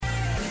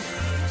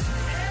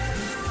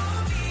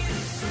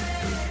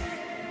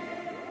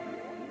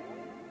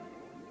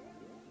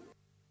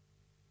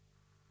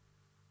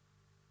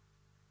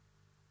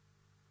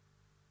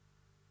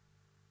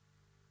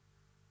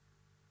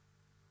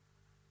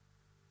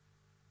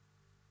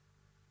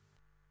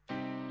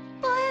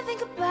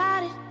think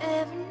about it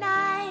every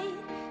night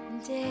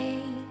and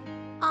day.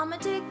 I'm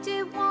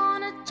addicted,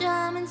 wanna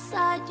jump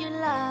inside your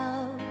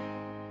love.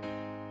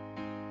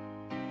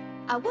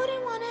 I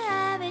wouldn't wanna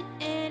have it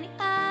any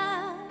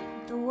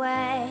other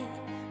way.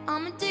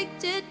 I'm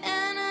addicted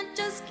and I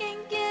just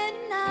can't get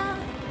enough.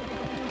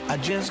 I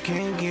just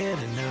can't get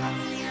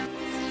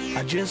enough.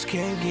 I just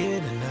can't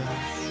get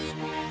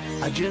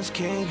enough. I just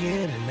can't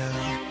get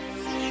enough.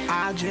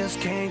 I just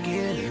can't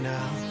get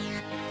enough.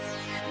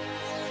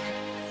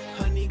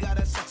 Honey got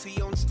a sexy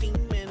on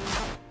steaming.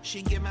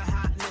 She give my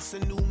hotness a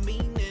new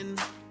meaning.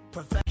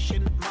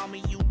 Perfection,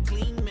 mommy, you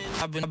gleaming.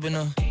 I've been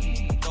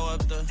throw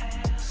up the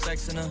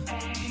sex in her.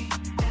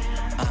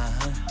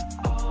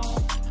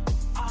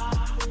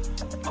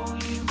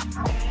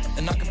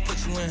 And I can put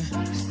you in.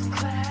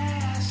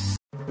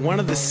 One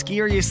of the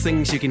scariest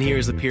things you can hear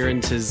as a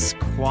parent is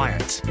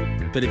quiet.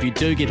 But if you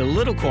do get a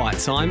little quiet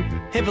time,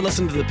 have a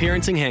listen to The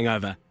Parenting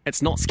Hangover.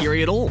 It's not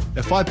scary at all.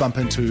 If I bump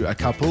into a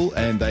couple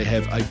and they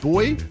have a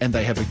boy and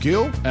they have a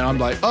girl, and I'm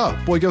like,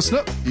 oh, boy, girl,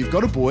 snip. You've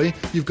got a boy,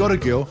 you've got a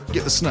girl,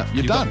 get the snip.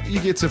 You're done. You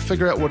get to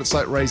figure out what it's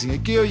like raising a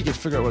girl, you get to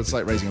figure out what it's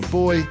like raising a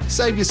boy,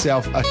 save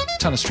yourself a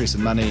ton of stress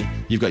and money,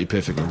 you've got your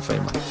perfect little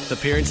family. The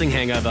Parenting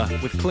Hangover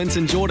with Clint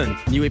and Jordan.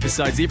 New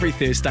episodes every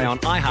Thursday on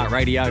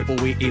iHeartRadio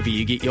or wherever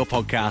you get your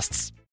podcasts.